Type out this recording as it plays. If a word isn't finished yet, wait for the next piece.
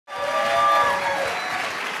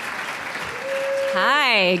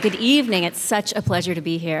Hi, good evening. It's such a pleasure to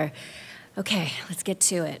be here. Okay, let's get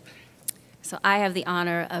to it. So I have the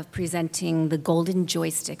honor of presenting the Golden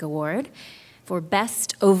Joystick Award for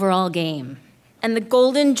Best Overall Game. And the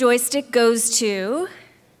Golden Joystick goes to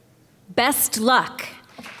BestLuck,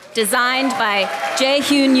 designed by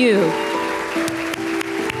Hyun.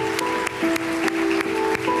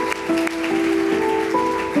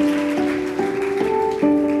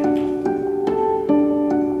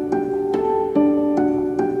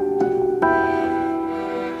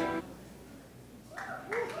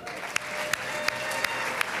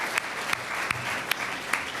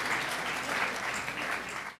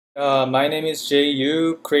 My name is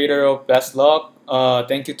Yu, creator of BestLuck.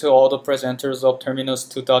 Thank you to all the presenters of Terminus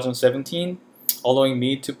 2017, allowing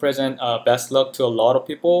me to present BestLuck to a lot of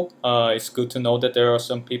people. It's good to know that there are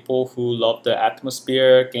some people who love the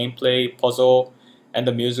atmosphere, gameplay, puzzle, and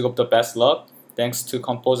the music of the BestLuck. Thanks to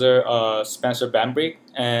composer Spencer Bambrick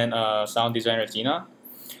and sound designer Gina.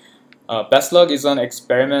 BestLuck is an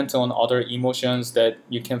experiment on other emotions that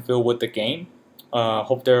you can feel with the game.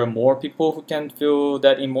 Hope there are more people who can feel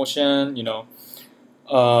that emotion.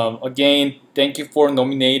 Again, thank you for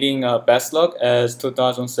nominating BestLuck as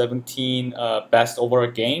 2017 Best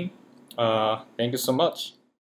Overall Game. Thank you so much.